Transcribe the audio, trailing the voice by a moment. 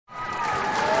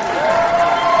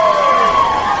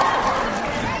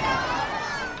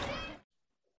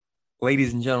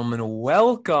Ladies and gentlemen,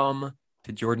 welcome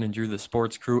to Jordan and Drew, the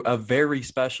Sports Crew, a very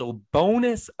special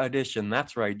bonus edition.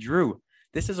 That's right, Drew.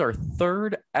 This is our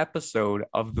third episode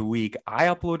of the week. I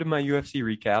uploaded my UFC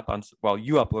recap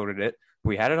you uploaded it.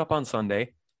 We had it up on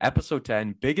Sunday, episode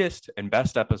 10, biggest and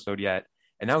best episode yet.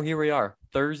 And now here we are,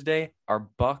 Thursday, our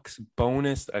Bucks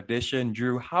bonus edition.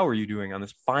 Drew, how are you doing on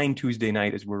this fine Tuesday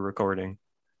night as we're recording?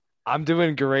 I'm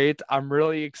doing great. I'm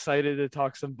really excited to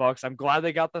talk some Bucks. I'm glad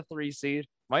they got the 3 seed.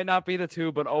 Might not be the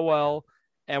 2, but oh well.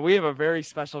 And we have a very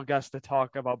special guest to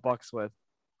talk about Bucks with.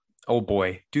 Oh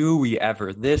boy, do we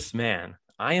ever. This man,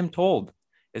 I am told,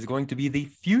 is going to be the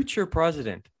future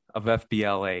president of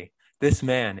FBLA. This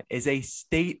man is a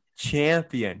state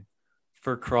champion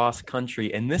for cross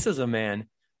country. And this is a man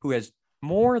who has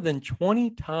more than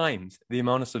 20 times the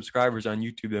amount of subscribers on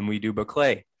YouTube than we do. But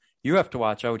Clay, you have to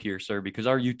watch out here, sir, because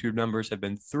our YouTube numbers have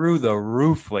been through the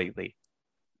roof lately.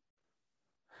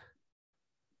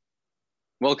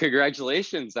 Well,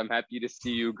 congratulations. I'm happy to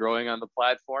see you growing on the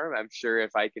platform. I'm sure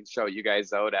if I can shout you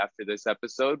guys out after this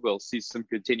episode, we'll see some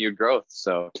continued growth.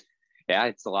 So, yeah,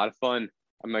 it's a lot of fun.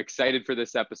 I'm excited for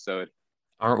this episode.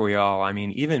 Aren't we all? I mean,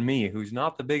 even me, who's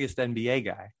not the biggest NBA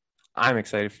guy, I'm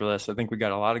excited for this. I think we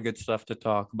got a lot of good stuff to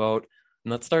talk about.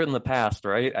 And let's start in the past,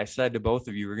 right? I said to both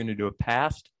of you, we're going to do a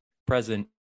past, present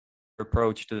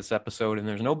approach to this episode. And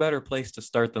there's no better place to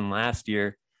start than last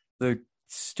year. The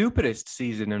stupidest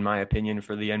season, in my opinion,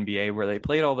 for the NBA, where they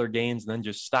played all their games and then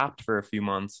just stopped for a few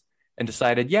months and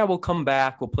decided, yeah, we'll come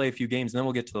back, we'll play a few games, and then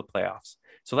we'll get to the playoffs.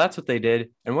 So that's what they did.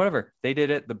 And whatever, they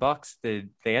did it. The Bucks, they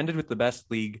ended with the best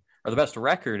league or the best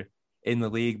record in the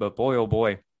league. But boy, oh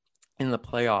boy, in the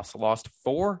playoffs, lost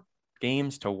 4-1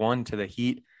 to the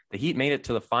Heat. The Heat made it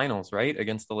to the finals, right,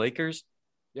 against the Lakers.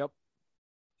 Yep.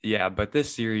 Yeah, but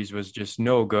this series was just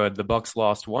no good. The Bucks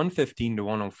lost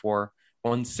 115-104.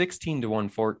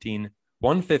 116-114,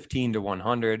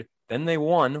 115-100. Then they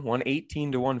won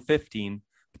 118-115.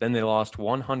 But then they lost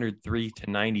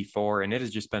 103-94, and it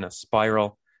has just been a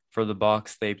spiral for the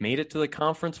Bucks. They've made it to the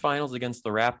conference finals against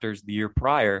the Raptors the year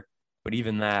prior, but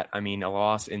even that, I mean, a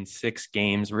loss in 6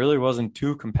 games really wasn't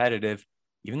too competitive.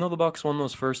 Even though the Bucks won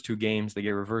those first 2 games, they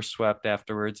get reverse swept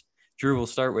afterwards. Drew, we'll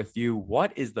start with you.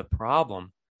 What is the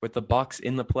problem with the Bucks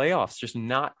in the playoffs, just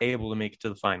not able to make it to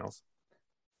the finals?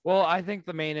 Well, I think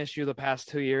the main issue the past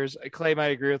 2 years, Clay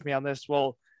might agree with me on this.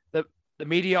 Well, the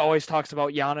media always talks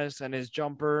about Giannis and his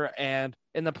jumper, and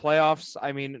in the playoffs,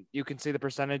 I mean, you can see the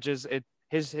percentages.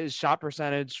 His shot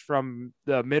percentage from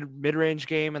the mid range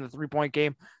game and the 3-point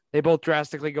game, they both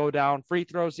drastically go down. Free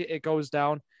throws, it goes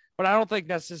down, but I don't think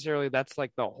necessarily that's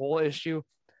like the whole issue.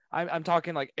 I'm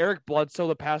talking like Eric Bledsoe.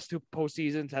 The past 2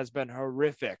 postseasons has been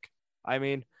horrific. I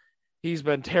mean, he's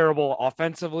been terrible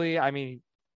offensively. I mean,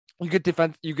 you get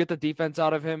the defense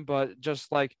out of him, but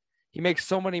just like he makes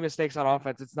so many mistakes on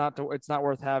offense, it's not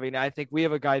worth having. I think we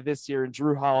have a guy this year in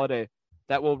Drew Holiday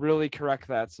that will really correct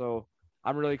that. So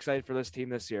I'm really excited for this team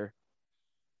this year.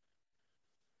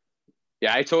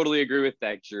 Yeah, I totally agree with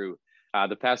that, Drew.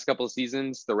 The past couple of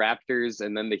seasons, the Raptors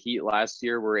and then the Heat last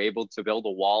year were able to build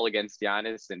a wall against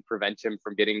Giannis and prevent him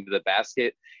from getting to the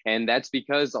basket. And that's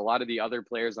because a lot of the other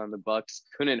players on the Bucks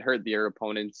couldn't hurt their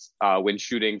opponents when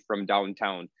shooting from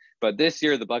downtown. But this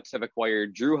year, the Bucks have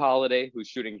acquired Drew Holiday, who's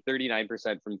shooting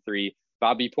 39% from 3,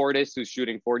 Bobby Portis, who's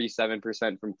shooting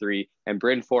 47% from 3, and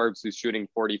Bryn Forbes, who's shooting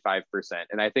 45%.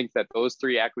 And I think that those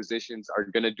 3 acquisitions are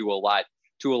going to do a lot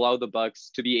to allow the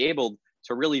Bucks to be able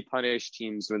to really punish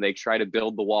teams when they try to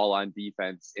build the wall on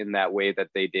defense in that way that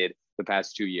they did the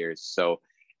past 2 years. So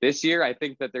this year, I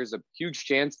think that there's a huge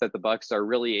chance that the Bucks are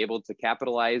really able to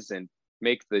capitalize and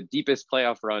make the deepest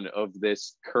playoff run of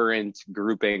this current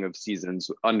grouping of seasons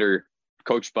under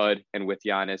Coach Bud and with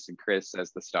Giannis and Chris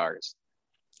as the stars.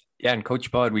 Yeah, and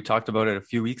Coach Bud, we talked about it a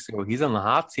few weeks ago. He's on the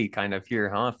hot seat kind of here,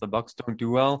 huh? If the Bucks don't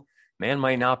do well, man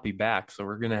might not be back. So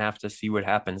we're gonna have to see what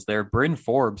happens there. Bryn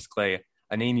Forbes, Clay,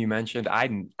 a name you mentioned. I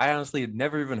honestly had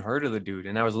never even heard of the dude,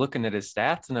 and I was looking at his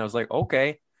stats, and I was like,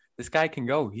 okay, this guy can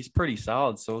go. He's pretty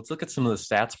solid. So let's look at some of the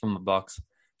stats from the Bucks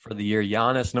for the year.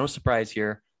 Giannis, no surprise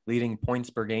here, leading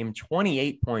points per game,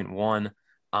 28.1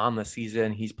 on the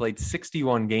season. He's played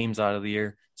 61 games out of the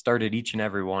year, started each and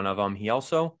every one of them. He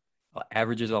also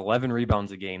averages 11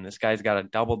 rebounds a game. This guy's got a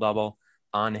double-double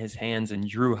on his hands. And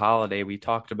Drew Holiday, we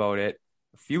talked about it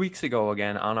a few weeks ago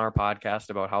again on our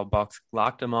podcast about how Bucks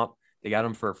locked him up. They got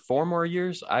him for 4 more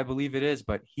years, I believe it is,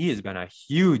 but he has been a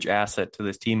huge asset to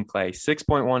this team, Clay.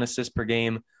 6.1 assists per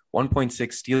game,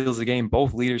 1.6 steals a game,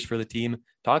 both leaders for the team.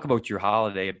 Talk about Drew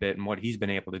Holiday a bit and what he's been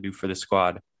able to do for the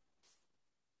squad.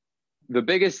 The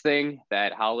biggest thing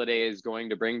that Holiday is going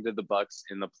to bring to the Bucks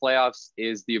in the playoffs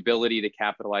is the ability to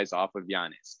capitalize off of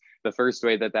Giannis. The first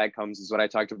way that comes is what I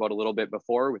talked about a little bit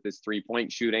before, with his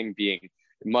 3-point shooting being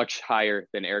much higher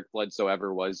than Eric Bledsoe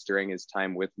ever was during his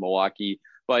time with Milwaukee.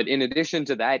 But in addition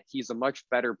to that, he's a much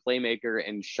better playmaker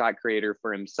and shot creator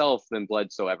for himself than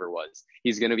Bledsoe ever was.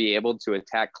 He's going to be able to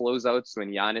attack closeouts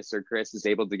when Giannis or Chris is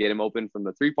able to get him open from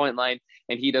the 3-point line.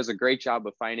 And he does a great job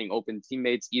of finding open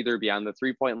teammates either beyond the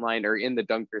 3-point line or in the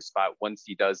dunker spot once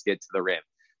he does get to the rim.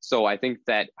 So I think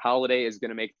that Holiday is going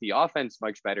to make the offense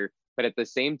much better. But at the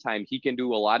same time, he can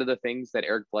do a lot of the things that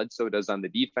Eric Bledsoe does on the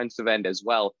defensive end as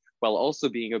well, while also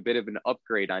being a bit of an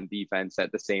upgrade on defense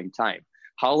at the same time.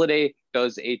 Holiday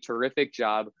does a terrific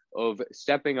job of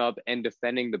stepping up and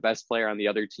defending the best player on the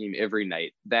other team every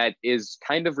night. That is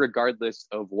kind of regardless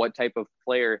of what type of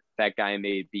player that guy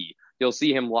may be. You'll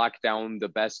see him lock down the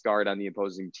best guard on the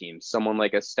opposing team. Someone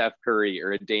like a Steph Curry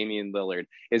or a Damian Lillard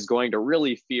is going to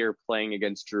really fear playing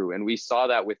against Drew. And we saw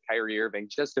that with Kyrie Irving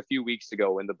just a few weeks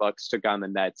ago when the Bucks took on the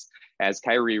Nets, as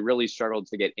Kyrie really struggled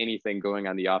to get anything going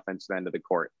on the offensive end of the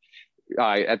court.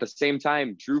 At the same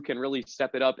time, Drew can really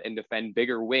step it up and defend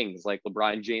bigger wings like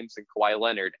LeBron James and Kawhi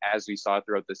Leonard, as we saw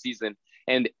throughout the season.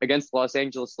 And against Los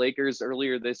Angeles Lakers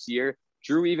earlier this year,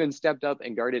 Drew even stepped up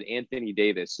and guarded Anthony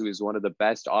Davis, who is one of the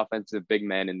best offensive big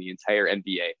men in the entire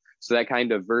NBA. So that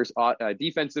kind of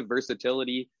defensive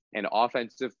versatility and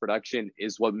offensive production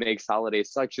is what makes Holiday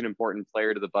such an important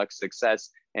player to the Bucks' success.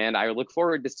 And I look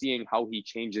forward to seeing how he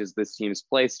changes this team's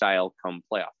play style come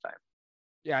playoff time.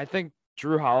 Yeah, I think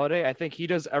Drew Holiday, I think he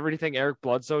does everything Eric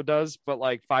Bledsoe does, but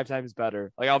like 5 times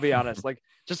better. Like, I'll be honest, like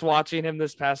just watching him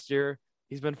this past year,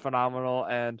 he's been phenomenal,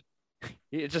 and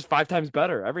he's just 5 times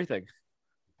better. Everything,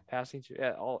 passing,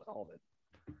 yeah, all of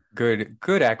it.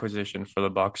 Good acquisition for the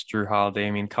Bucks, Drew Holiday.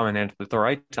 I mean, coming in at the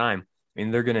right time. I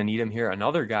mean, they're going to need him here.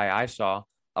 Another guy I saw,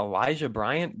 Elijah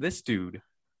Bryant. This dude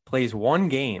plays 1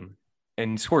 game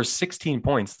and scores 16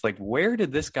 points. Like, where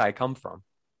did this guy come from?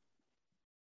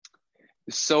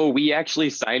 So we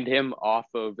actually signed him off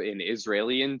of an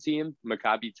Israeli team,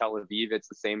 Maccabi Tel Aviv. It's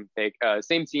the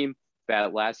same team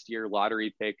that last year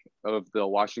lottery pick of the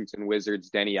Washington Wizards,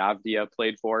 Deni Avdija,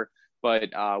 played for. But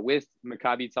with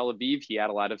Maccabi Tel Aviv, he had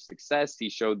a lot of success. He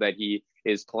showed that he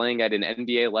is playing at an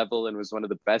NBA level and was one of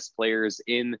the best players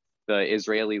in the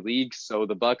Israeli league. So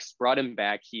the Bucks brought him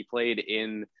back. He played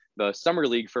in the summer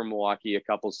league for Milwaukee a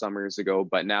couple summers ago,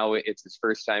 but now it's his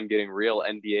first time getting real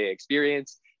NBA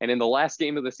experience. And in the last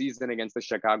game of the season against the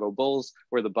Chicago Bulls,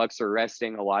 where the Bucks are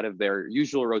resting a lot of their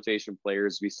usual rotation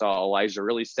players, we saw Elijah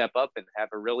really step up and have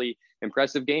a really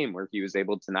impressive game where he was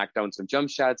able to knock down some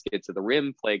jump shots, get to the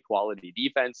rim, play quality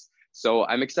defense. So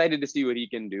I'm excited to see what he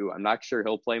can do. I'm not sure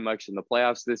he'll play much in the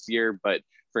playoffs this year, but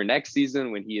for next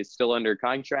season, when he is still under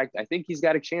contract, I think he's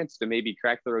got a chance to maybe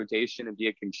crack the rotation and be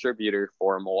a contributor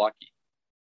for Milwaukee.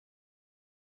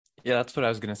 Yeah, that's what I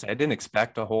was going to say. I didn't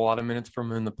expect a whole lot of minutes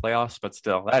from him in the playoffs, but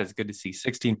still, that is good to see.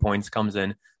 16 points, comes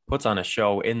in, puts on a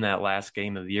show in that last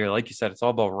game of the year. Like you said, it's all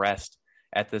about rest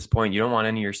at this point. You don't want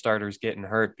any of your starters getting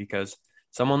hurt, because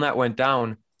someone that went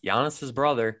down, Giannis's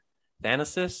brother,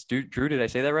 Thanasis, Drew, did I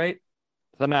say that right?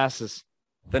 Thanasis,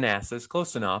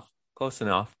 close enough.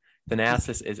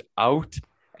 Thanasis is out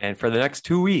and for the next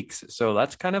 2 weeks. So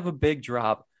that's kind of a big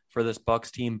drop for this Bucks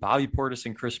team. Bobby Portis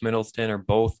and Chris Middleton are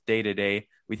both day-to-day.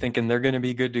 We thinking they're going to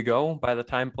be good to go by the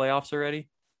time playoffs are ready?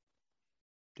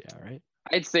 Yeah, right.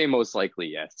 I'd say most likely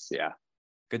yes. Yeah.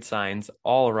 Good signs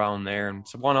all around there. And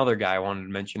so one other guy I wanted to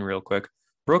mention real quick,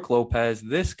 Brook Lopez.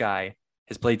 This guy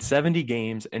has played 70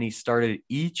 games and he started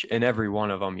each and every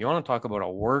one of them. You want to talk about a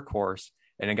workhorse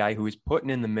and a guy who is putting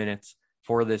in the minutes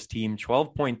for this team.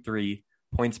 12.3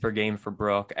 points per game for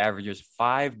Brook, averages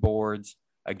 5 boards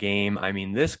a game. I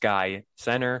mean, this guy,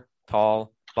 center,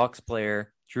 tall, Bucks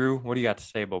player. Drew, what do you got to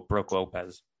say about Brook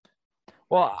Lopez?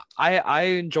 Well, I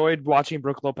enjoyed watching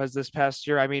Brook Lopez this past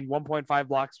year. I mean, 1.5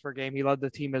 blocks per game. He led the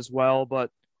team as well, but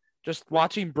just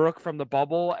watching Brook from the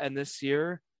bubble and this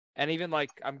year, and even like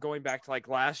I'm going back to like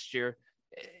last year,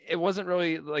 it wasn't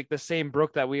really like the same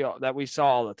Brook that we saw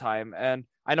all the time. And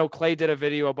I know Clay did a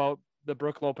video about the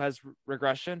Brook Lopez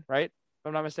regression, right? If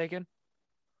I'm not mistaken.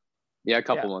 Yeah, a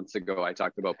couple months ago, I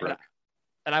talked about Brook.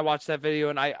 And I watched that video,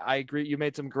 and I agree. You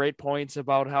made some great points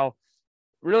about how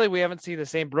really we haven't seen the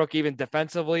same Brook even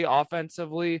defensively,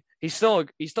 offensively. He's still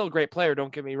a great player.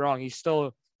 Don't get me wrong. He's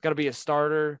still going to be a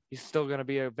starter. He's still going to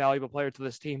be a valuable player to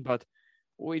this team. But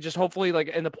we just hopefully like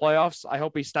in the playoffs, I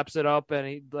hope he steps it up and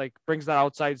he like brings that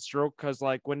outside stroke, because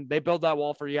like when they build that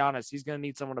wall for Giannis, he's going to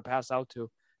need someone to pass out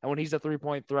to. And when he's a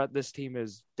 3-point threat, this team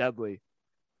is deadly.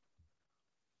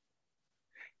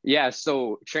 Yeah,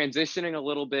 so transitioning a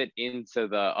little bit into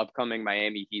the upcoming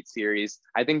Miami Heat series,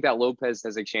 I think that Lopez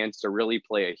has a chance to really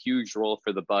play a huge role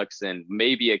for the Bucks and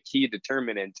maybe a key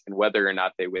determinant in whether or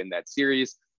not they win that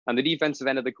series. On the defensive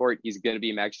end of the court, he's going to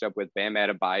be matched up with Bam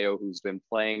Adebayo, who's been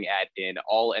playing at an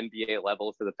all NBA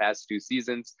level for the past 2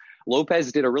 seasons.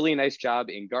 Lopez did a really nice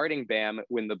job in guarding Bam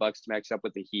when the Bucks matched up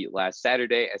with the Heat last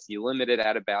Saturday, as he limited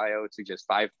Adebayo to just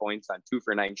 5 points on 2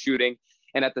 for 9 shooting.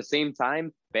 And at the same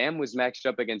time, Bam was matched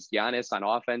up against Giannis on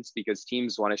offense because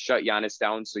teams want to shut Giannis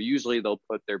down. So usually they'll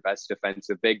put their best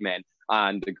defensive big man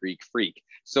on the Greek Freak.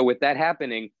 So with that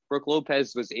happening, Brook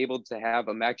Lopez was able to have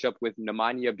a matchup with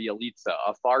Nemanja Bjelica,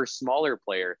 a far smaller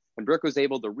player. And Brook was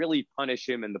able to really punish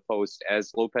him in the post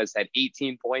as Lopez had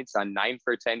 18 points on 9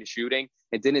 for 10 shooting.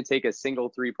 It didn't take a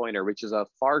single 3-pointer, which is a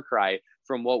far cry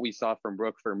from what we saw from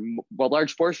Brook for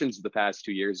large portions of the past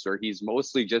 2 years, where he's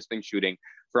mostly just been shooting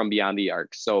from beyond the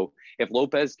arc. So if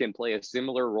Lopez can play a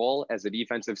similar role as a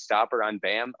defensive stopper on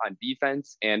Bam on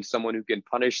defense and someone who can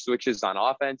punish switches on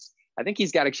offense, I think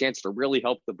he's got a chance to really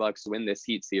help the Bucks win this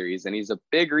Heat series. And he's a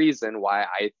big reason why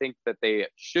I think that they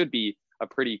should be a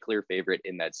pretty clear favorite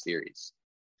in that series.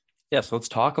 Yeah, so let's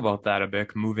talk about that a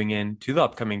bit moving into the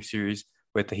upcoming series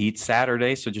with the Heat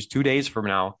Saturday. So just 2 days from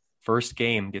now, first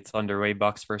game gets underway,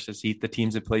 Bucks versus Heat. The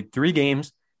teams have played 3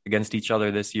 games against each other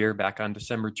this year, back on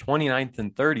December 29th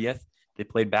and 30th. They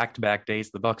played back-to-back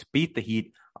days. The Bucks beat the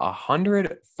Heat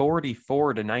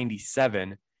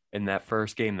 144-97 in that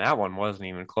first game. That one wasn't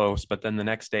even close. But then the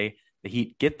next day, the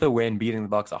Heat get the win, beating the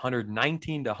Bucks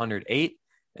 119-108.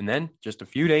 And then just a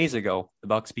few days ago, the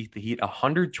Bucks beat the Heat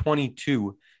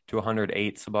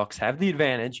 122-108. So the Bucks have the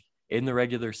advantage in the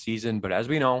regular season. But as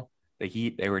we know, the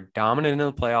Heat, they were dominant in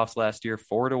the playoffs last year,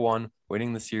 4-1,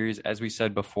 winning the series, as we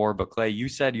said before. But Clay, you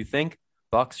said you think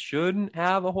Bucks shouldn't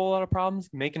have a whole lot of problems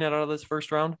making it out of this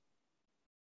first round?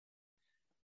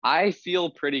 I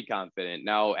feel pretty confident.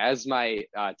 Now, as my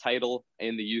title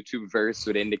in the YouTube verse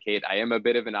would indicate, I am a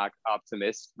bit of an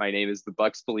optimist. My name is the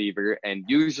Bucks Believer, and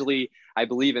usually I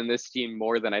believe in this team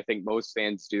more than I think most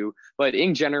fans do. But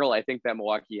in general, I think that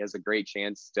Milwaukee has a great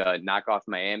chance to knock off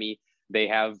Miami. They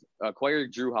have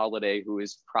acquired Jrue Holiday, who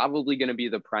is probably going to be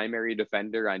the primary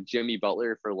defender on Jimmy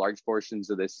Butler for large portions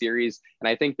of this series. And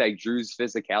I think that Jrue's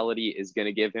physicality is going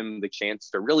to give him the chance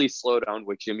to really slow down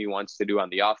what Jimmy wants to do on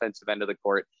the offensive end of the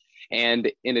court. And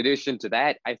in addition to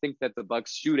that, I think that the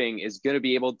Bucks shooting is going to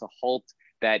be able to halt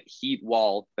that Heat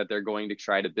wall that they're going to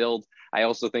try to build. I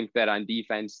also think that on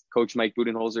defense, Coach Mike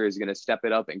Budenholzer is going to step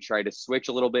it up and try to switch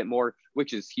a little bit more,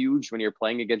 which is huge when you're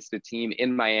playing against a team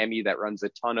in Miami that runs a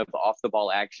ton of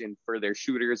off-the-ball action for their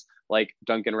shooters like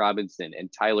Duncan Robinson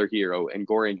and Tyler Hero and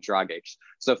Goran Dragic.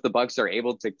 So if the Bucks are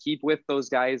able to keep with those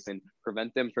guys and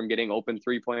prevent them from getting open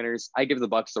 3-pointers, I give the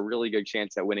Bucks a really good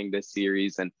chance at winning this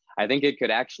series. And I think it could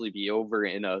actually be over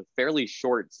in a fairly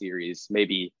short series,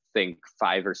 maybe think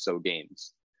 5 or so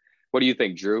games. What do you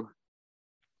think, Drew?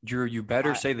 Drew, you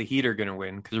better say the Heat are going to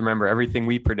win, because remember, everything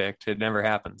we predict, it never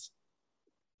happens.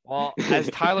 Well, as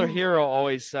Tyler Hero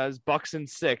always says, Bucks in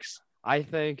 6. I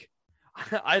think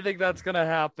that's going to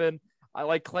happen. I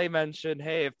like Clay mentioned,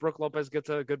 hey, if Brook Lopez gets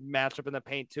a good matchup in the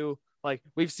paint too, like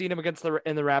we've seen him against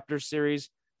in the Raptors series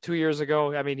 2 years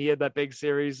ago. I mean, he had that big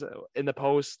series in the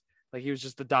post. Like he was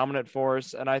just a dominant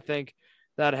force. And I think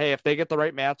that, hey, if they get the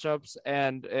right matchups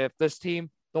and if this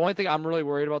team, the only thing I'm really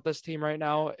worried about this team right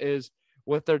now is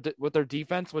with their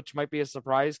defense, which might be a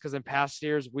surprise because in past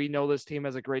years, we know this team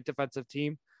has a great defensive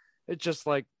team. It's just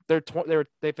like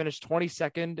they finished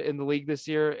 22nd in the league this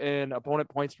year in opponent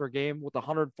points per game with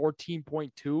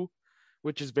 114.2,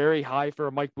 which is very high for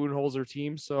a Mike Budenholzer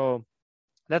team. So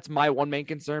that's my one main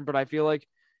concern, but I feel like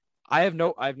I have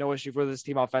no issue for this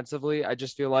team offensively. I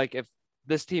just feel like if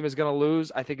this team is going to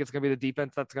lose, I think it's going to be the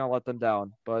defense that's going to let them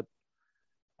down. But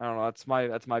I don't know.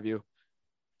 That's my view.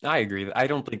 I agree. I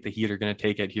don't think the Heat are going to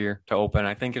take it here to open.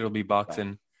 I think it'll be Bucks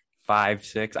in 5,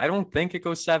 6. I don't think it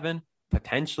goes 7,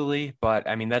 potentially, but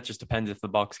I mean that just depends if the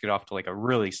Bucks get off to like a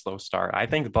really slow start. I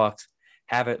think the Bucks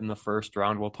have it in the first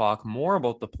round. We'll talk more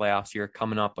about the playoffs here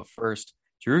coming up. But first,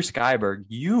 Drew Skyberg,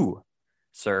 you,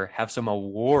 sir, have some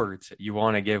awards you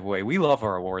want to give away. We love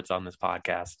our awards on this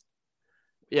podcast.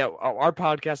 Yeah, our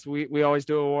podcast, we always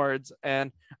do awards,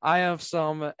 and I have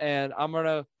some, and I'm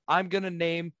gonna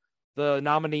name the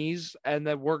nominees, and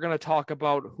then we're gonna talk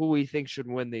about who we think should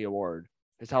win the award.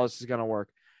 Is how this is gonna work.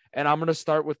 And I'm gonna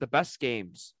start with the best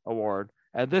games award,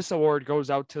 and this award goes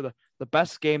out to the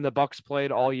best game the Bucks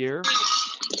played all year,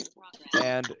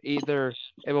 and either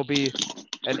it will be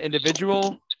an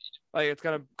individual, like it's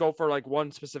gonna go for like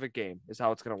one specific game is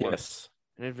how it's gonna work. Yes,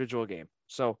 an individual game.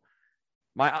 So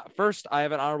I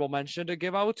have an honorable mention to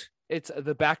give out. It's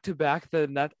the back-to-back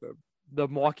the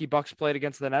Milwaukee Bucks played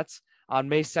against the Nets on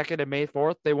May 2nd and May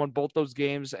 4th. They won both those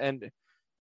games, and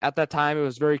at that time it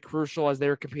was very crucial as they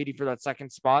were competing for that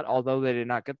second spot. Although they did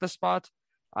not get the spot,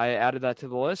 I added that to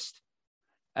the list.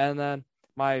 And then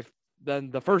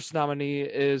the first nominee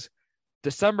is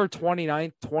December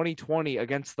 29th, 2020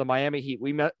 against the Miami Heat.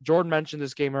 Jordan mentioned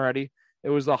this game already. It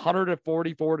was the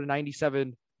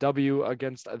 144-97 W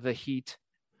against the Heat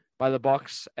by the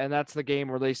Bucks, and that's the game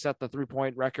where they set the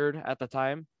 3-point record at the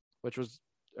time, and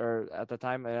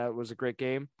it was a great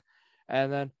game.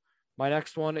 And then my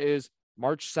next one is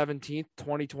March 17th,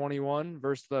 2021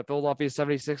 versus the Philadelphia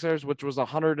 76ers, which was a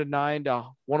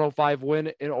 109-105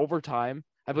 win in overtime.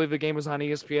 I believe the game was on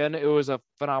ESPN. It was a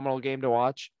phenomenal game to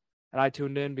watch, and I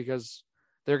tuned in because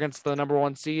they're against the number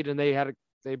 1 seed, and they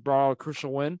brought out a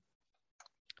crucial win.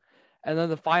 And then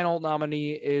the final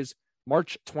nominee is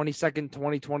March 22nd,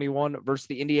 2021 versus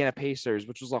the Indiana Pacers,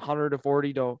 which was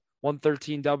 140-113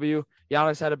 W.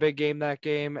 Giannis had a big game that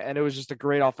game, and it was just a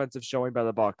great offensive showing by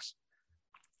the Bucks.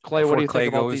 Clay, what do you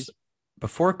think about these?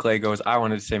 Before Clay goes, I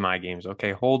wanted to say my games.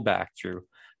 Okay, hold back, Drew.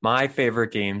 My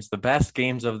favorite games, the best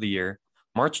games of the year,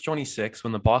 March 26th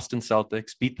when the Boston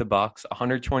Celtics beat the Bucks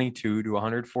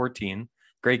 122-114.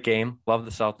 Great game. Love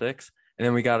the Celtics. And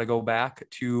then we got to go back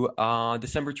to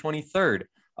December 23rd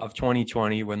of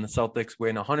 2020 when the Celtics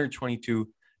win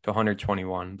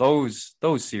 122-121. Those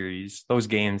series, those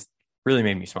games really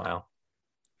made me smile.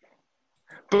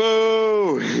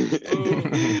 Boo!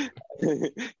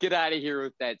 Get out of here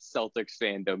with that Celtics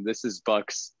fandom. This is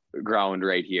Bucks ground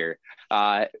right here.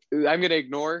 I'm going to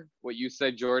ignore what you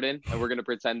said, Jordan, and we're going to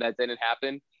pretend that didn't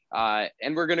happen.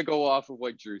 And we're going to go off of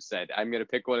what Drew said. I'm going to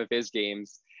pick one of his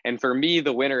games. And for me,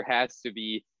 the winner has to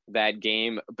be that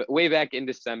game way back in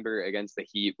December against the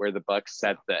Heat, where the Bucks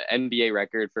set the NBA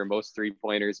record for most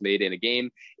 3-pointers made in a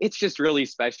game. It's just really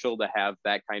special to have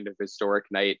that kind of historic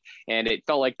night. And it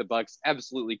felt like the Bucks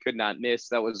absolutely could not miss.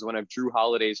 That was one of Drew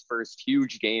Holiday's first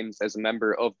huge games as a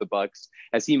member of the Bucks,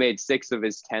 as he made 6 of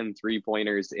his 10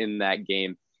 3-pointers in that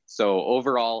game. So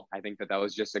overall, I think that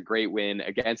was just a great win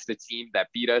against a team that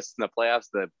beat us in the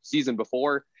playoffs the season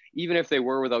before. Even if they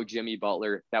were without Jimmy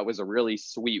Butler, that was a really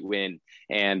sweet win.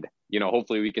 And,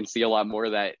 hopefully we can see a lot more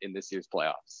of that in this year's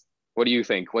playoffs. What do you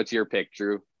think? What's your pick,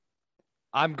 Drew?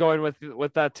 I'm going with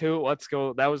that too. Let's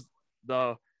go. That was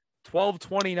the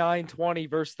 12-29-20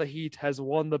 versus the Heat has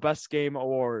won the best game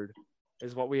award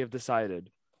is what we have decided.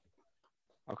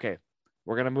 Okay.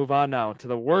 We're going to move on now to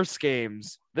the worst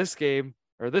games. This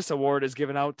award is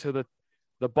given out to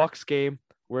the Bucks game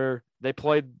where they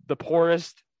played the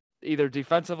poorest, either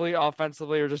defensively,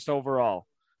 offensively, or just overall.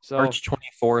 So March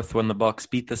 24th when the Bucks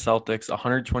beat the Celtics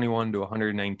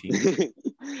 121-119.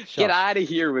 Get out of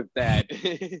here with that.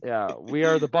 Yeah, we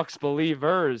are the Bucks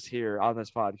believers here on this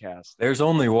podcast. There's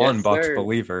only one Bucks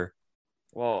believer.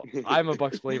 Well, I'm a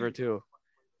Bucks believer too.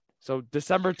 So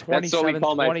December 27th,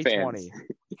 2020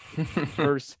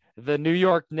 versus the New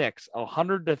York Knicks,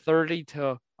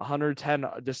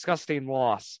 130-110, a disgusting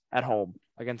loss at home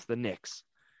against the Knicks.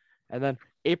 And then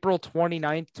April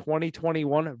 29th,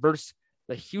 2021 versus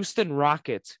the Houston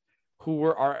Rockets, who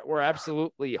were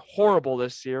absolutely horrible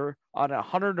this year on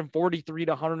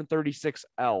 143-136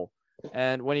 L.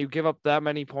 And when you give up that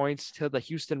many points to the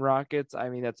Houston Rockets, I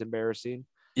mean, that's embarrassing.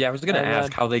 Yeah, I was going to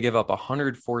ask how they give up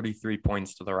 143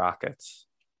 points to the Rockets.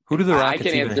 Who do the Rockets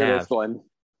even have? I can answer this one.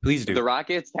 Please do. The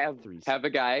Rockets have a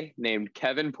guy named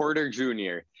Kevin Porter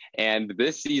Jr. And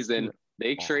this season,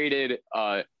 they traded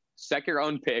a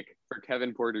second-round pick for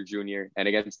Kevin Porter Jr. And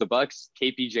against the Bucks,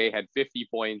 KPJ had 50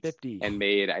 points and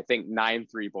made, I think, 9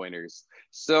 3-pointers.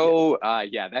 So,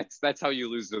 that's how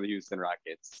you lose to the Houston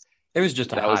Rockets. It was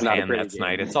just a hot hand that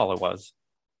night. It's all it was.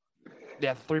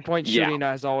 Yeah, 3-point shooting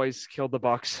has always killed the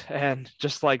Bucks, and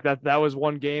just like that was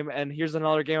one game. And here's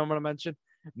another game I'm going to mention: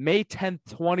 May 10th,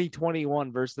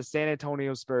 2021 versus the San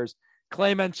Antonio Spurs.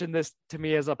 Clay mentioned this to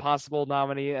me as a possible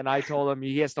nominee, and I told him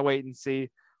he has to wait and see.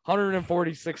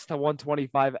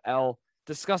 146-125 L.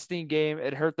 Disgusting game.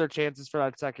 It hurt their chances for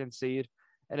that second seed,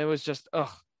 and it was just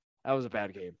that was a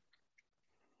bad game.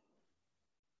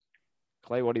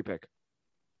 Clay, what do you pick?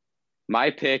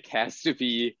 My pick has to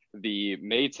be the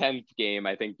May 10th game.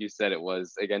 I think you said it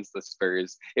was against the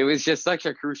Spurs. It was just such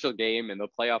a crucial game in the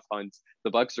playoff hunt. The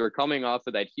Bucks were coming off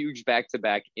of that huge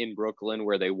back-to-back in Brooklyn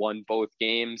where they won both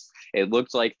games. It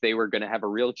looked like they were going to have a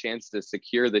real chance to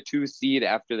secure the 2 seed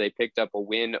after they picked up a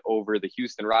win over the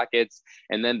Houston Rockets.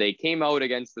 And then they came out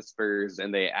against the Spurs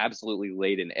and they absolutely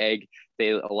laid an egg. They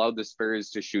allowed the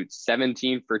Spurs to shoot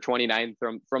 17 for 29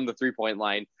 from the 3-point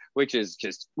line, which is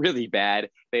just really bad.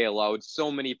 They allowed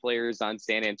so many players on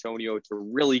San Antonio to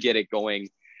really get it going,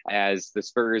 as the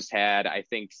Spurs had, I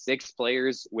think, 6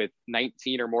 players with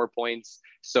 19 or more points.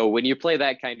 So when you play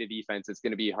that kind of defense, it's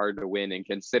going to be hard to win. And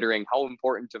considering how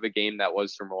important of a game that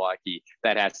was for Milwaukee,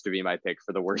 that has to be my pick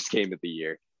for the worst game of the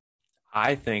year.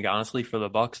 I think, honestly, for the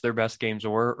Bucks, their best games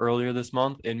were earlier this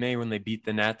month in May when they beat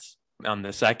the Nets on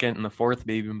the second and the fourth,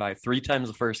 maybe even by 3 times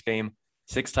the first game,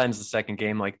 6 times the second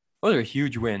game. Like, those are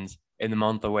huge wins in the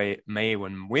month of May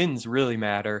when wins really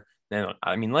matter. Now,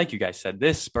 I mean, like you guys said,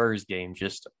 this Spurs game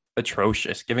just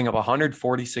atrocious, giving up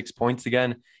 146 points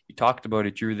again. You talked about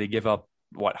it, Drew. They give up,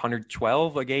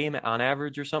 112 a game on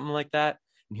average or something like that.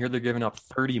 And here they're giving up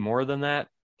 30 more than that.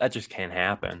 That just can't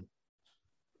happen.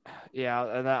 Yeah,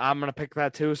 and I'm going to pick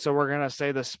that too. So we're going to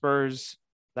say the Spurs,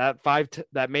 that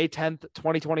May 10th,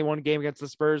 2021 game against the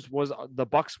Spurs was the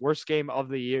Bucks' worst game of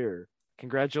the year.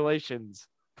 Congratulations.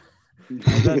 And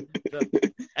then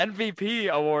the MVP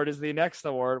award is the next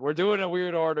award. We're doing a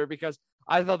weird order because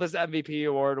I thought this MVP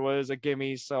award was a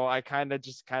gimme, so I kind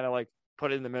of like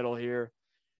put it in the middle here.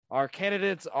 Our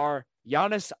candidates are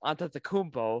Giannis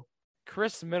Antetokounmpo,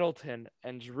 Chris Middleton,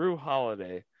 and Drew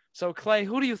Holiday. So Clay,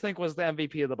 who do you think was the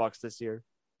MVP of the Bucks this year?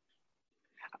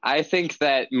 I think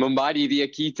that Mamadi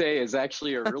Diakite is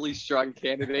actually a really strong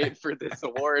candidate for this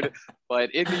award,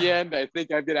 but in the end, I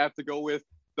think I'm gonna have to go with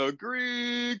the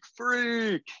Greek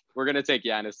Freak. We're gonna take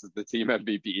Giannis as the team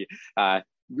MVP.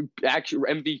 Actual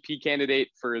MVP candidate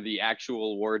for the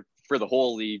actual award for the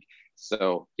whole league.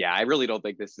 So yeah, I really don't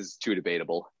think this is too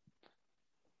debatable.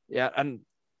 Yeah, and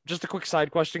just a quick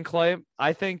side question, Clay.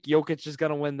 I think Jokic is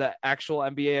going to win the actual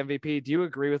NBA MVP. Do you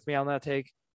agree with me on that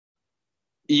take?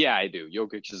 Yeah, I do.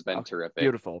 Jokic has been terrific.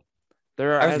 Beautiful.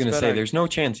 I was going to say, there's no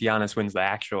chance Giannis wins the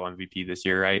actual MVP this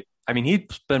year, right? I mean, he's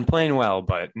been playing well,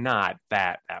 but not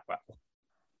that well.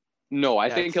 No, I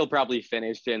think he'll probably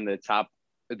finish in the top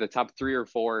 3 or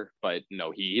 4, but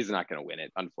no, he's not going to win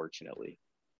it, unfortunately.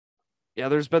 Yeah,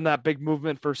 there's been that big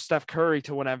movement for Steph Curry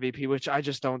to win MVP, which I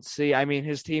just don't see. I mean,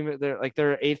 his team,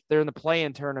 they're eighth, they're in the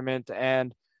play-in tournament,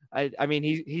 and I mean,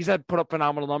 he's had put up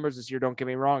phenomenal numbers this year. Don't get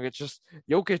me wrong. It's just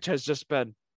Jokic has just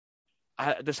been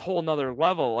this whole nother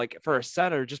level, like for a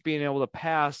center, just being able to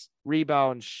pass,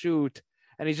 rebound, shoot,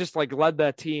 and he's just like led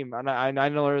that team. And I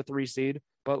know they're a 3 seed,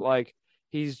 but like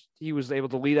he was able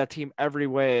to lead that team every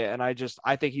way, and I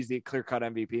think he's the clear-cut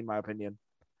MVP in my opinion.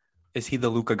 Is he the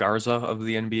Luka Garza of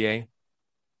the NBA?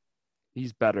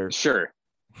 He's better. Sure.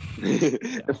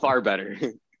 Far better.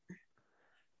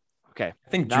 Okay. I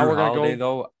think Drew Holiday,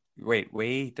 though.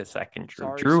 Wait a second,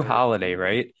 Drew. Drew Holiday,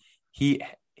 right?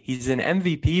 He's an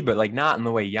MVP, but like not in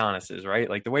the way Giannis is, right?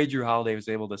 Like the way Drew Holiday was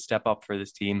able to step up for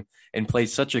this team and play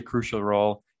such a crucial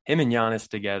role. Him and Giannis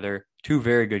together, 2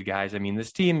 very good guys. I mean,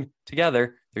 this team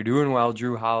together, they're doing well.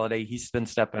 Drew Holiday, he's been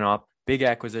stepping up. Big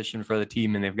acquisition for the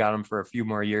team, and they've got him for a few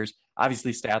more years.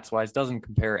 Obviously, stats-wise, doesn't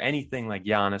compare anything like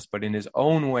Giannis, but in his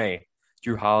own way,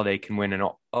 Drew Holiday can win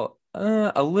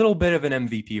a little bit of an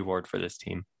MVP award for this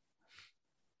team.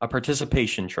 A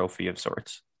participation trophy of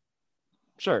sorts.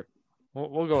 Sure.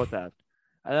 We'll go with that.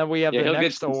 And then we have the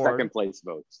next award. Second place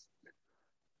votes.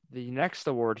 The next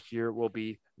award here will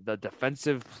be the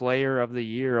Defensive Player of the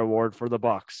Year award for the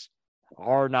Bucks.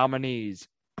 Our nominees,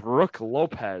 Brook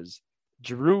Lopez,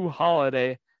 Drew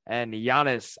Holiday, and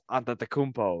Giannis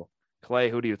Antetokounmpo. Clay,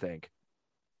 who do you think?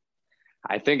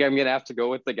 I think I'm going to have to go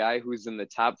with the guy who's in the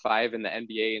top 5 in the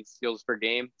NBA in steals per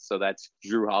game. So that's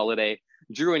Drew Holiday.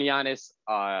 Drew and Giannis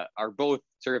are both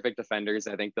terrific defenders.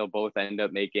 I think they'll both end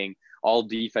up making all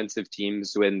defensive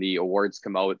teams when the awards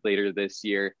come out later this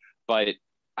year. But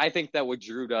I think that what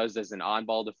Drew does as an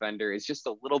on-ball defender is just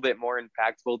a little bit more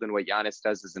impactful than what Giannis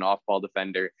does as an off-ball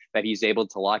defender, that he's able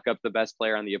to lock up the best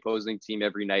player on the opposing team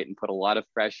every night and put a lot of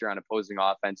pressure on opposing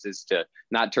offenses to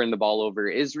not turn the ball over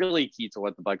is really key to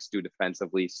what the Bucks do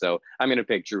defensively. So I'm going to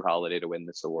pick Drew Holiday to win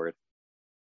this award.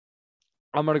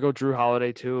 I'm going to go Drew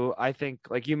Holiday too. I think,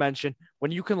 like you mentioned,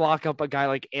 when you can lock up a guy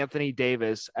like Anthony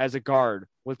Davis as a guard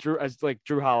with Drew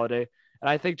Holiday, and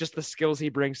I think just the skills he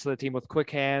brings to the team with quick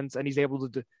hands, and he's able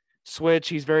to switch.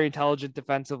 He's very intelligent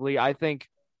defensively. I think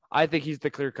he's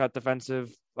the clear-cut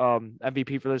defensive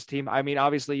MVP for this team. I mean,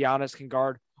 obviously Giannis can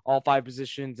guard all 5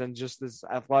 positions and just this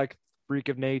athletic freak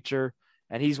of nature,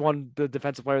 and he's won the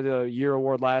Defensive Player of the Year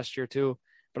award last year too.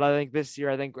 But I think this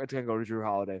year, it's going to go to Drew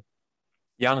Holiday.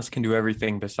 Giannis can do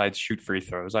everything besides shoot free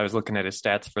throws. I was looking at his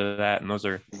stats for that, and those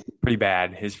are pretty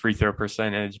bad, his free throw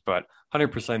percentage, but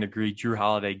 100% agree. Drew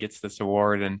Holiday gets this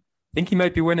award, and I think he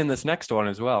might be winning this next one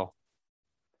as well.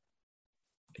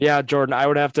 Yeah, Jordan, I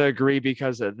would have to agree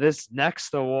because of this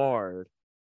next award,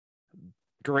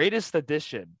 greatest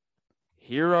addition.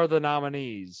 Here are the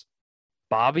nominees: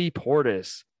 Bobby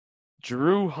Portis,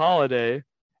 Drew Holiday,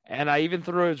 and I even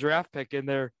threw a draft pick in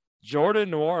there, Jordan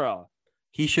Nwora.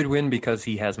 He should win because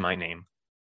he has my name.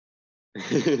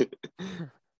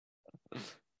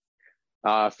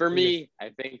 For me, I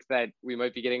think that we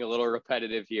might be getting a little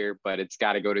repetitive here, but it's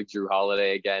got to go to Drew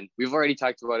Holiday again. We've already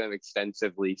talked about him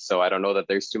extensively, so I don't know that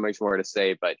there's too much more to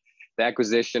say, but the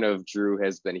acquisition of Drew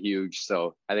has been huge,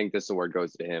 so I think this award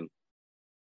goes to him.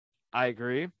 I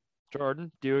agree.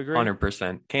 Jordan, do you agree?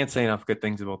 100%. Can't say enough good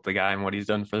things about the guy and what he's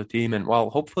done for the team. And well,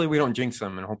 hopefully we don't jinx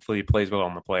him and hopefully he plays well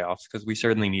in the playoffs because we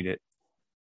certainly need it.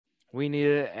 We need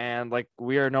it. And like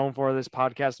we are known for this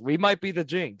podcast, we might be the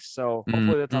jinx. So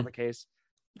hopefully that's not the case.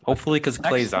 Hopefully because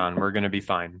Clay's on, we're going to be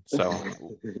fine. So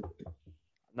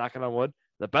knocking on wood.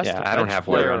 The best I don't have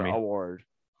player on me. award.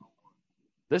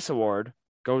 This award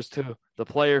goes to the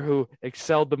player who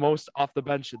excelled the most off the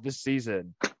bench this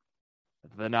season.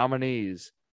 The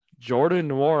nominees: Jordan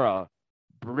Nwora,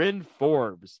 Bryn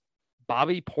Forbes,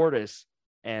 Bobby Portis,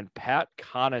 and Pat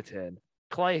Connaughton.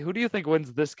 Clay, who do you think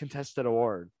wins this contested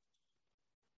award?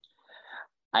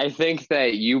 I think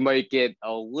that you might get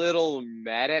a little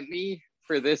mad at me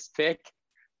for this pick,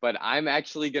 but I'm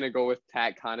actually going to go with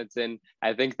Pat Connaughton.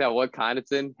 I think that what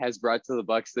Connaughton has brought to the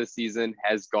Bucks this season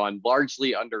has gone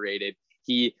largely underrated.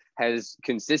 He has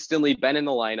consistently been in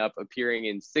the lineup, appearing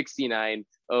in 69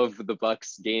 of the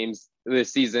Bucks games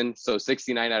this season. So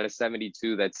 69 out of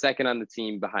 72. That's second on the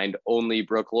team behind only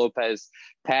Brook Lopez.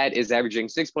 Pat is averaging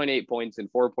 6.8 points and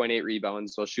 4.8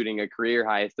 rebounds while shooting a career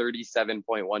high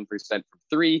 37.1% from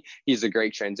three. He's a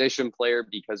great transition player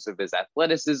because of his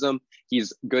athleticism.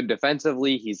 He's good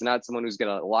defensively. He's not someone who's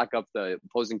going to lock up the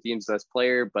opposing team's best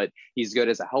player, but he's good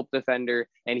as a help defender.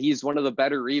 And he's one of the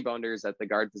better rebounders at the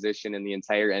guard position in the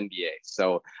entire NBA.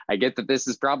 So I get that this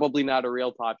is probably not a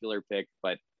real popular pick,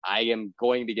 but I am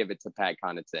going to give it to Pat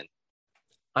Connaughton.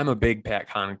 I'm a big Pat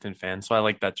Connaughton fan, so I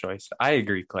like that choice. I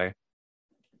agree, Clay.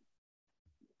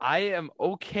 I am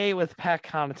okay with Pat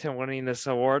Connaughton winning this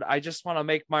award. I just want to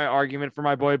make my argument for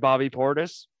my boy Bobby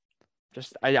Portis.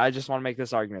 I just want to make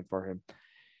this argument for him.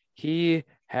 He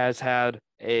has had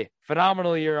a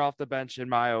phenomenal year off the bench, in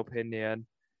my opinion.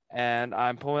 And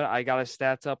I got his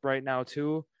stats up right now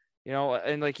too. You know,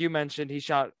 and like you mentioned, he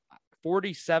shot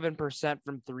 47%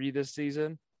 from three this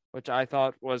season, which I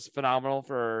thought was phenomenal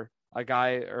for a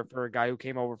guy who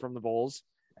came over from the Bulls.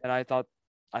 And I thought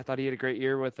he had a great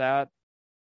year with that.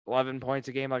 11 points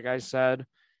a game, like I said,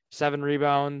 7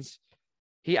 rebounds.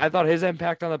 I thought his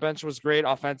impact on the bench was great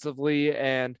offensively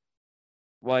and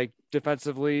like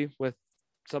defensively with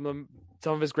some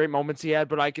of his great moments he had.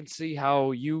 But I can see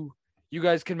how you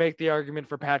guys can make the argument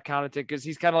for Pat Connaughton because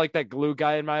he's kind of like that glue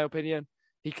guy, in my opinion.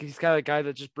 He's kind of a guy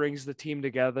that just brings the team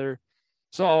together.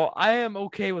 So I am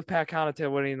okay with Pat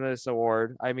Connaughton winning this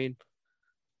award. I mean,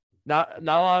 not a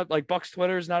lot, like Bucks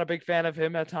Twitter is not a big fan of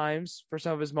him at times for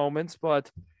some of his moments, but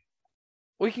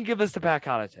we can give this to Pat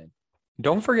Connaughton.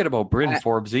 Don't forget about Bryn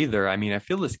Forbes either. I mean, I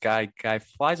feel this guy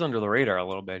flies under the radar a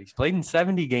little bit. He's played in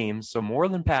 70 games, so more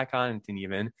than Pat Connaughton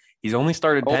even. He's only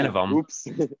started 10 of them. Oops.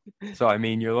 So, I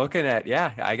mean, you're looking at,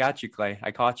 yeah, I got you, Clay. I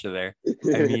caught you there.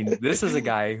 I mean, this is a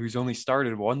guy who's only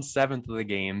started 1/7 of the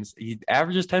games. He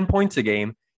averages 10 points a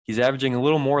game. He's averaging a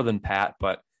little more than Pat,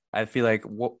 but I feel like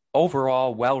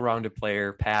overall, well-rounded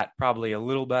player. Pat probably a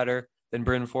little better than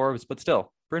Bryn Forbes, but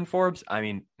still, Bryn Forbes, I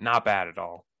mean, not bad at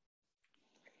all.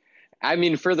 I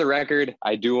mean, for the record,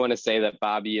 I do want to say that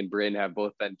Bobby and Bryn have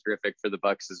both been terrific for the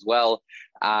Bucks as well.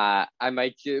 I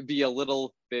might be a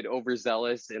little bit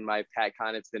overzealous in my Pat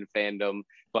Connaughton fandom,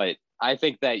 but I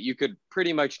think that you could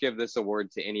pretty much give this award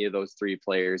to any of those three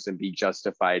players and be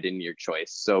justified in your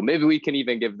choice. So maybe we can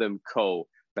even give them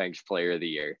bench player of the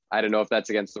year. I don't know if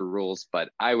that's against the rules, but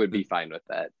I would be fine with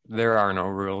that. There are no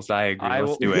rules. I agree.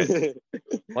 Let's do it.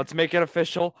 Let's make it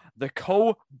official.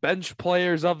 The bench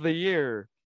players of the year: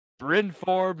 Bryn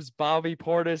Forbes, Bobby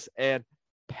Portis, and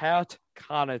Pat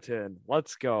Connaughton.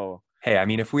 Let's go. Hey, I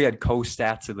mean, if we had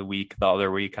co-stats of the week the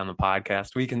other week on the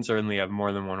podcast, we can certainly have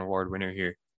more than one award winner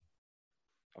here.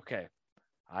 Okay.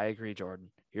 I agree,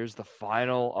 Jordan. Here's the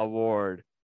final award.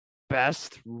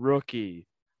 Best Rookie.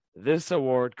 This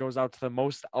award goes out to the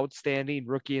most outstanding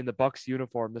rookie in the Bucks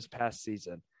uniform this past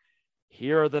season.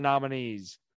 Here are the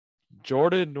nominees: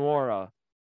 Jordan Nwora,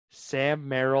 Sam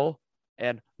Merrill,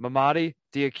 and Mamadi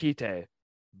Diakite.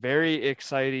 Very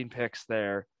exciting picks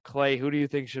there. Clay, who do you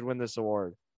think should win this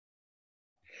award?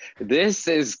 This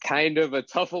is kind of a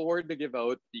tough award to give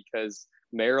out because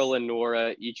Merrill and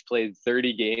Nwora each played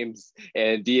 30 games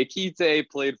and Diakite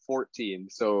played 14.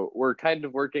 So we're kind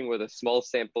of working with a small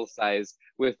sample size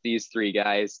with these three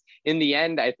guys. In the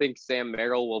end, I think Sam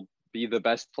Merrill will be the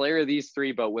best player of these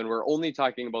three, but when we're only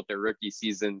talking about their rookie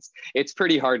seasons, it's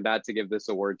pretty hard not to give this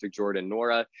award to Jordan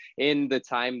Nwora. In the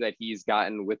time that he's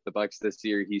gotten with the Bucks this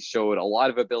year, he's showed a lot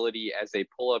of ability as a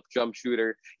pull-up jump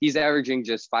shooter. He's averaging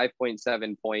just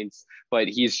 5.7 points, but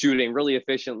he's shooting really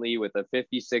efficiently with a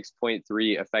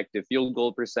 56.3 effective field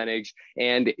goal percentage,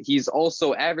 and he's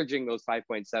also averaging those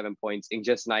 5.7 points in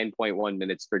just 9.1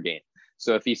 minutes per game.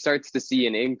 So if he starts to see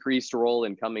an increased role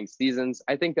in coming seasons,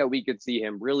 I think that we could see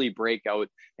him really break out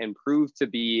and prove to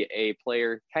be a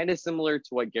player kind of similar to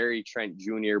what Gary Trent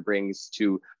Jr. brings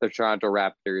to the Toronto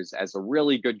Raptors as a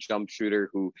really good jump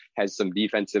shooter who has some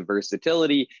defensive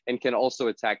versatility and can also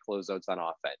attack closeouts on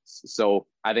offense. So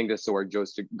I think this award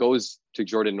goes to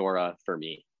Jordan Nwora for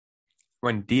me.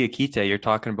 When Diakite, you're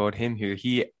talking about him here,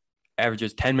 he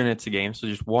averages 10 minutes a game, so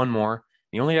just one more.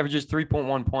 He only averages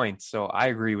 3.1 points, so I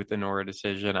agree with the Nwora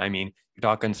decision. I mean, you're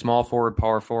talking small forward,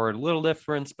 power forward, little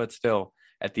difference, but still,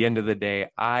 at the end of the day,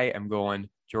 I am going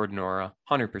Jordan Nwora.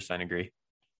 100% agree.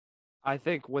 I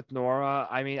think with Nwora,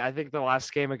 I think the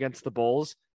last game against the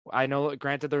Bulls, I know,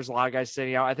 granted, there's a lot of guys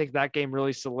sitting out. I think that game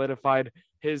really solidified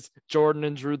his Jordan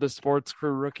and Drew, the Sports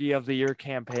Crew Rookie of the Year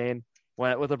campaign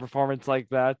with a performance like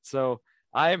that. So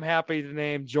I am happy to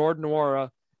name Jordan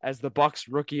Nwora as the Bucks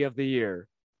Rookie of the Year.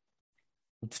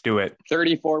 Let's do it.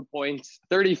 34 points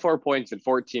and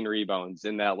 14 rebounds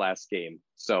in that last game.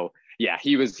 So yeah,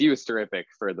 he was terrific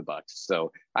for the Bucks.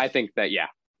 So I think that, yeah,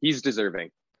 he's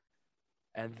deserving.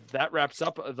 And that wraps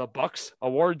up the Bucks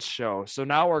Awards show. So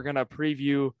now we're going to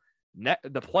preview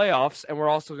the playoffs, and we're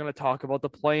also going to talk about the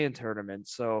play-in tournament.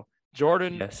 So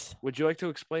Jordan, yes, would you like to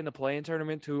explain the play-in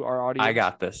tournament to our audience? I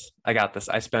got this.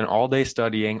 I spent all day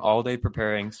studying, all day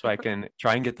preparing so I can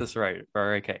try and get this right.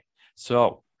 Okay.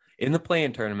 So in the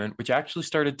play-in tournament, which actually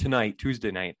started tonight, Tuesday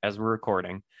night, as we're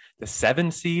recording, the 7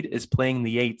 seed is playing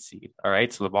the 8 seed. All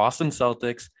right. So the Boston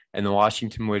Celtics and the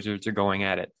Washington Wizards are going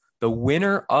at it. The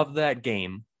winner of that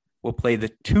game will play the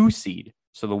 2 seed.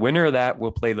 So the winner of that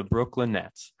will play the Brooklyn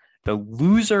Nets. The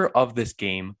loser of this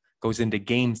game goes into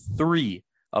game 3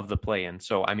 of the play-in.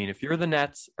 So, I mean, if you're the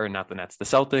Nets, or not the Nets, the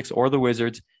Celtics or the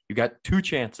Wizards, you got 2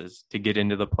 chances to get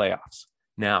into the playoffs.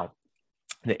 Now,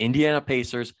 the Indiana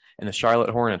Pacers and the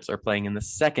Charlotte Hornets are playing in the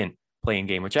second play-in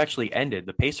game, which actually ended.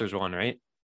 The Pacers won, right?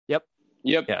 Yep.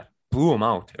 Yeah, blew them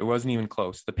out. It wasn't even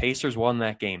close. The Pacers won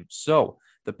that game. So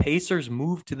the Pacers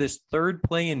move to this third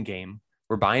play-in game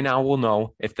where by now we'll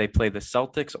know if they play the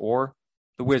Celtics or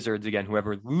the Wizards. Again,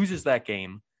 whoever loses that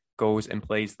game goes and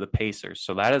plays the Pacers.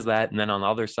 So that is that. And then on the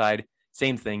other side,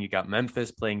 same thing. You got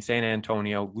Memphis playing San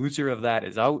Antonio. Loser of that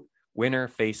is out. Winner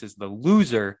faces the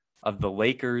loser of the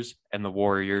Lakers and the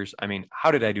Warriors. I mean, how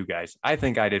did I do, guys? I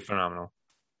think I did phenomenal.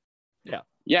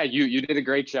 Yeah, you did a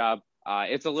great job.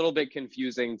 It's a little bit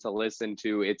confusing to listen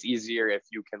to. It's easier if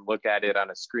you can look at it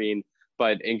on a screen.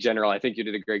 But in general, I think you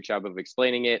did a great job of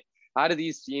explaining it. Out of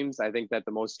these teams, I think that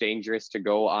the most dangerous to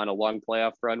go on a long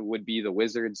playoff run would be the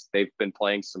Wizards. They've been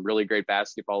playing some really great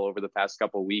basketball over the past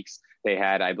couple of weeks. They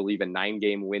had, I believe, a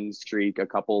 9-game win streak a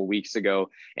couple of weeks ago.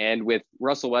 And with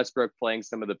Russell Westbrook playing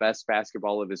some of the best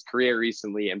basketball of his career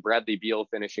recently and Bradley Beal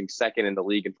finishing second in the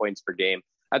league in points per game,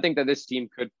 I think that this team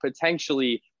could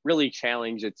potentially really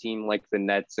challenge a team like the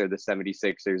Nets or the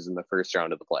 76ers in the first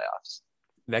round of the playoffs.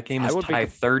 That game is tied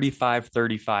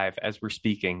 35-35 as we're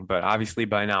speaking, but obviously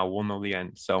by now we'll know the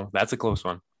end. So that's a close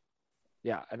one.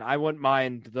 Yeah, and I wouldn't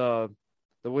mind the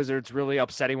Wizards really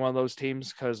upsetting one of those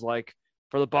teams because, like,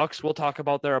 for the Bucks, we'll talk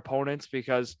about their opponents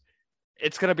because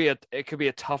it could be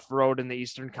a tough road in the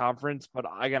Eastern Conference. But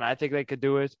again, I think they could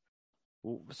do it.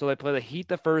 So they play the Heat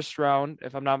the first round,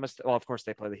 if I'm not mistaken. Well, of course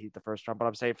they play the Heat the first round, but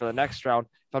I'm saying for the next round,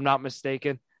 if I'm not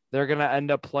mistaken, they're gonna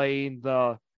end up playing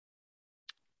the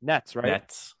Nets, right?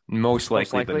 Nets. Most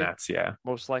likely the Nets, yeah.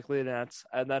 Most likely the Nets.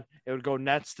 And then it would go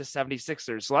Nets to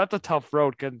 76ers. So that's a tough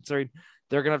road considering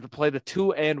they're going to have to play the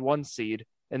 2 and 1 seed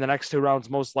in the next 2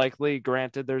 rounds, most likely.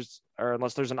 Granted,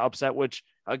 unless there's an upset, which,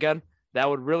 again, that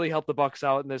would really help the Bucks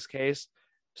out in this case.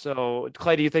 So,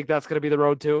 Clay, do you think that's going to be the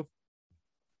road too?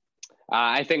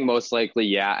 I think most likely,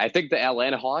 yeah. I think the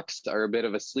Atlanta Hawks are a bit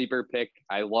of a sleeper pick.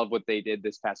 I love what they did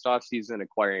this past offseason,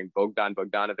 acquiring Bogdan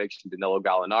Bogdanovic and Danilo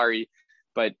Gallinari.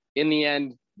 But in the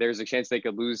end, there's a chance they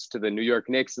could lose to the New York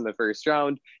Knicks in the first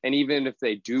round. And even if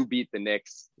they do beat the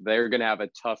Knicks, they're going to have a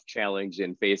tough challenge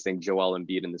in facing Joel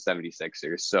Embiid and the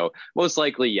 76ers. So most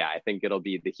likely, yeah, I think it'll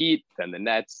be the Heat, then the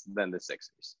Nets, then the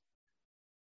Sixers.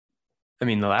 I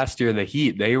mean, the last year, the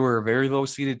Heat, they were a very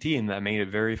low-seeded team that made it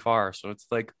very far. So it's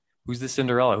like, who's the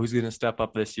Cinderella? Who's going to step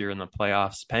up this year in the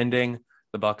playoffs? Pending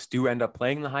the Bucks do end up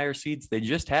playing the higher seeds. They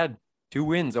just had 2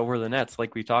 wins over the Nets,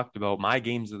 like we talked about. My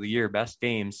games of the year, best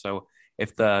games. So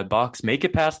if the Bucks make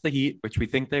it past the Heat, which we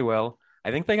think they will,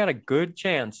 I think they got a good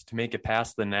chance to make it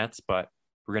past the Nets, but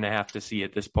we're going to have to see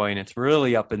at this point. It's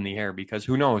really up in the air because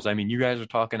who knows? I mean, you guys are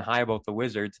talking high about the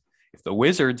Wizards. If the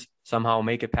Wizards somehow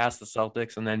make it past the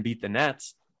Celtics and then beat the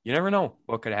Nets, you never know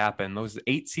what could happen. Those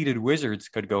 8-seeded Wizards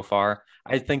could go far.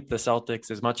 I think the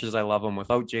Celtics, as much as I love them,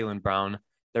 without Jaylen Brown,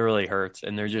 that really hurts,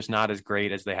 and they're just not as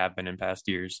great as they have been in past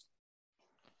years.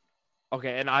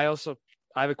 Okay, and I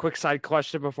have a quick side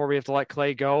question before we have to let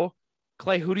Clay go.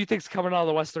 Clay, who do you think's coming out of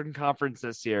the Western Conference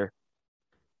this year?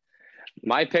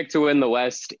 My pick to win the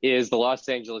West is the Los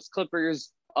Angeles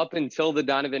Clippers. Up until the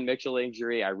Donovan Mitchell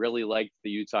injury, I really liked the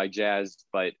Utah Jazz,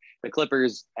 but the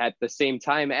Clippers, at the same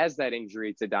time as that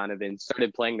injury to Donovan,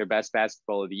 started playing their best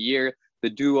basketball of the year. The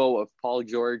duo of Paul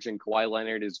George and Kawhi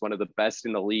Leonard is one of the best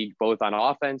in the league, both on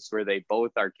offense, where they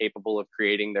both are capable of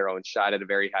creating their own shot at a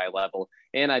very high level,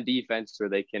 and on defense, where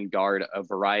they can guard a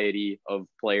variety of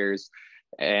players.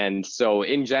 And so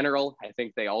in general, I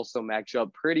think they also match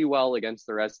up pretty well against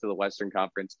the rest of the Western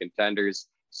Conference contenders.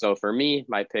 So for me,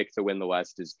 my pick to win the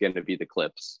West is going to be the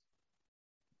Clips.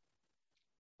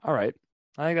 All right.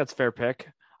 I think that's a fair pick.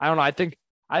 I don't know. I think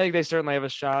they certainly have a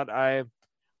shot.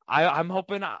 I'm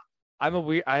hoping I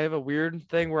have a weird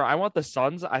thing where I want the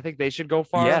Suns. I think they should go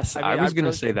far. Yes, I was going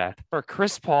to say that. For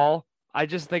Chris Paul, I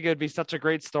just think it would be such a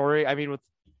great story. I mean,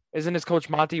 isn't his coach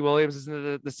Monty Williams, isn't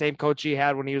it the same coach he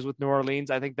had when he was with New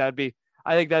Orleans? I think that'd be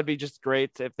just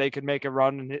great if they could make a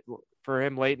run for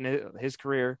him late in his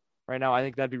career right now. I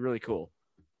think that'd be really cool.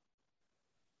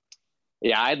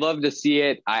 Yeah, I'd love to see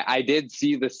it. I did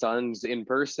see the Suns in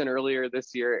person earlier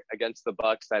this year against the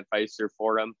Bucks at Fiserv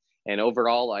Forum. And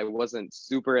overall, I wasn't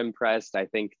super impressed. I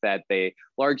think that they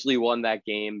largely won that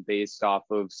game based off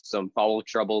of some foul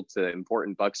trouble to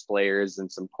important Bucks players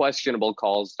and some questionable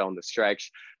calls down the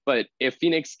stretch. But if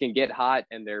Phoenix can get hot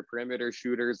and their perimeter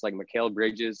shooters like Mikal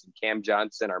Bridges and Cam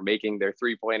Johnson are making their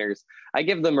three-pointers, I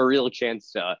give them a real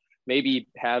chance to maybe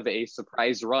have a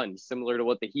surprise run similar to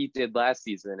what the Heat did last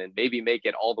season and maybe make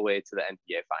it all the way to the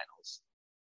NBA Finals.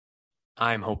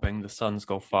 I'm hoping the Suns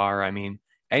go far. I mean,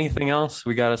 anything else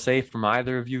we got to say from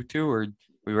either of you two, or are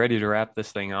we ready to wrap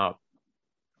this thing up?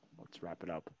 Let's wrap it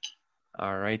up.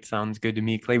 All right. Sounds good to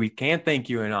me. Clay, we can't thank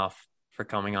you enough for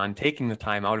coming on, taking the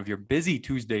time out of your busy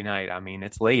Tuesday night. I mean,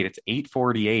 it's late. It's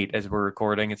 8:48 as we're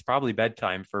recording. It's probably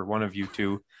bedtime for one of you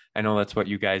two. I know that's what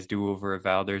you guys do over at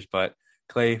Valders, but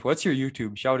Clay, what's your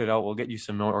YouTube? Shout it out. We'll get you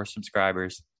some more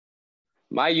subscribers.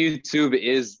 My YouTube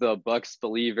is the Bucks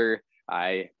Believer.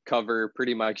 I cover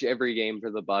pretty much every game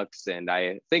for the Bucks, and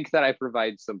I think that I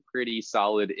provide some pretty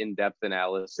solid in-depth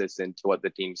analysis into what the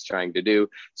team's trying to do.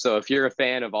 So if you're a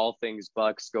fan of all things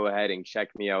Bucks, go ahead and check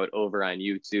me out over on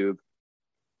YouTube.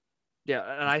 Yeah,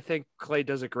 and I think Clay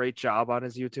does a great job on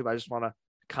his YouTube. I just want to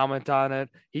comment on it.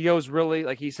 He goes really,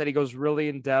 like he said, he goes really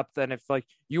in depth. And if like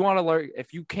you want to learn,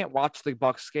 if you can't watch the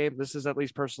Bucks game, this is at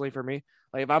least personally for me.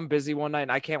 Like if I'm busy one night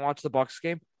and I can't watch the Bucks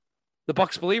game, the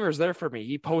Bucks Believer is there for me.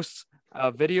 He posts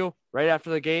a video right after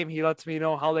the game. He lets me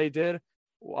know how they did.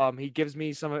 He gives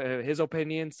me some of his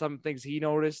opinions, some things he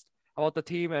noticed about the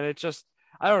team. And it's just,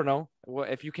 I don't know.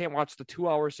 If you can't watch the 2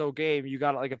 hour so game, you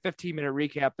got like a 15-minute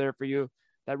recap there for you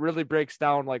that really breaks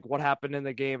down like what happened in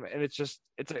the game. And it's just,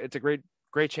 it's a great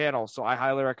channel. So I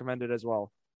highly recommend it as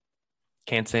well.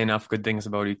 Can't say enough good things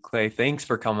about you, Clay. Thanks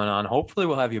for coming on. Hopefully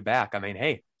we'll have you back. I mean,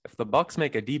 hey, if the Bucks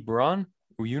make a deep run,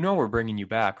 we're bringing you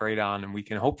back right on, and we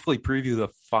can hopefully preview the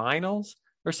finals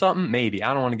or something. Maybe.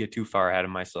 I don't want to get too far ahead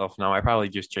of myself now. I probably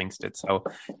just jinxed it. So,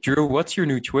 Drew, what's your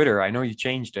new Twitter? I know you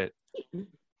changed it.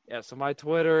 Yeah, so my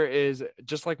Twitter is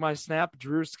just like my Snap,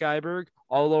 Drew Skyberg,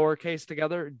 all lowercase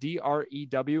together,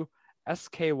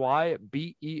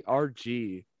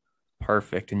 DREWSKYBERG.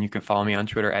 Perfect. And you can follow me on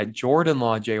Twitter at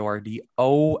JordanLaw,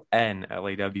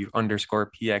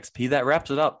 JORDONLAW_PXP. That wraps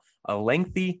it up. A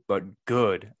lengthy but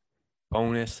good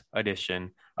bonus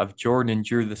edition of Jordan and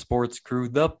Drew, the Sports Crew,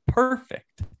 the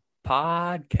perfect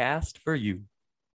podcast for you.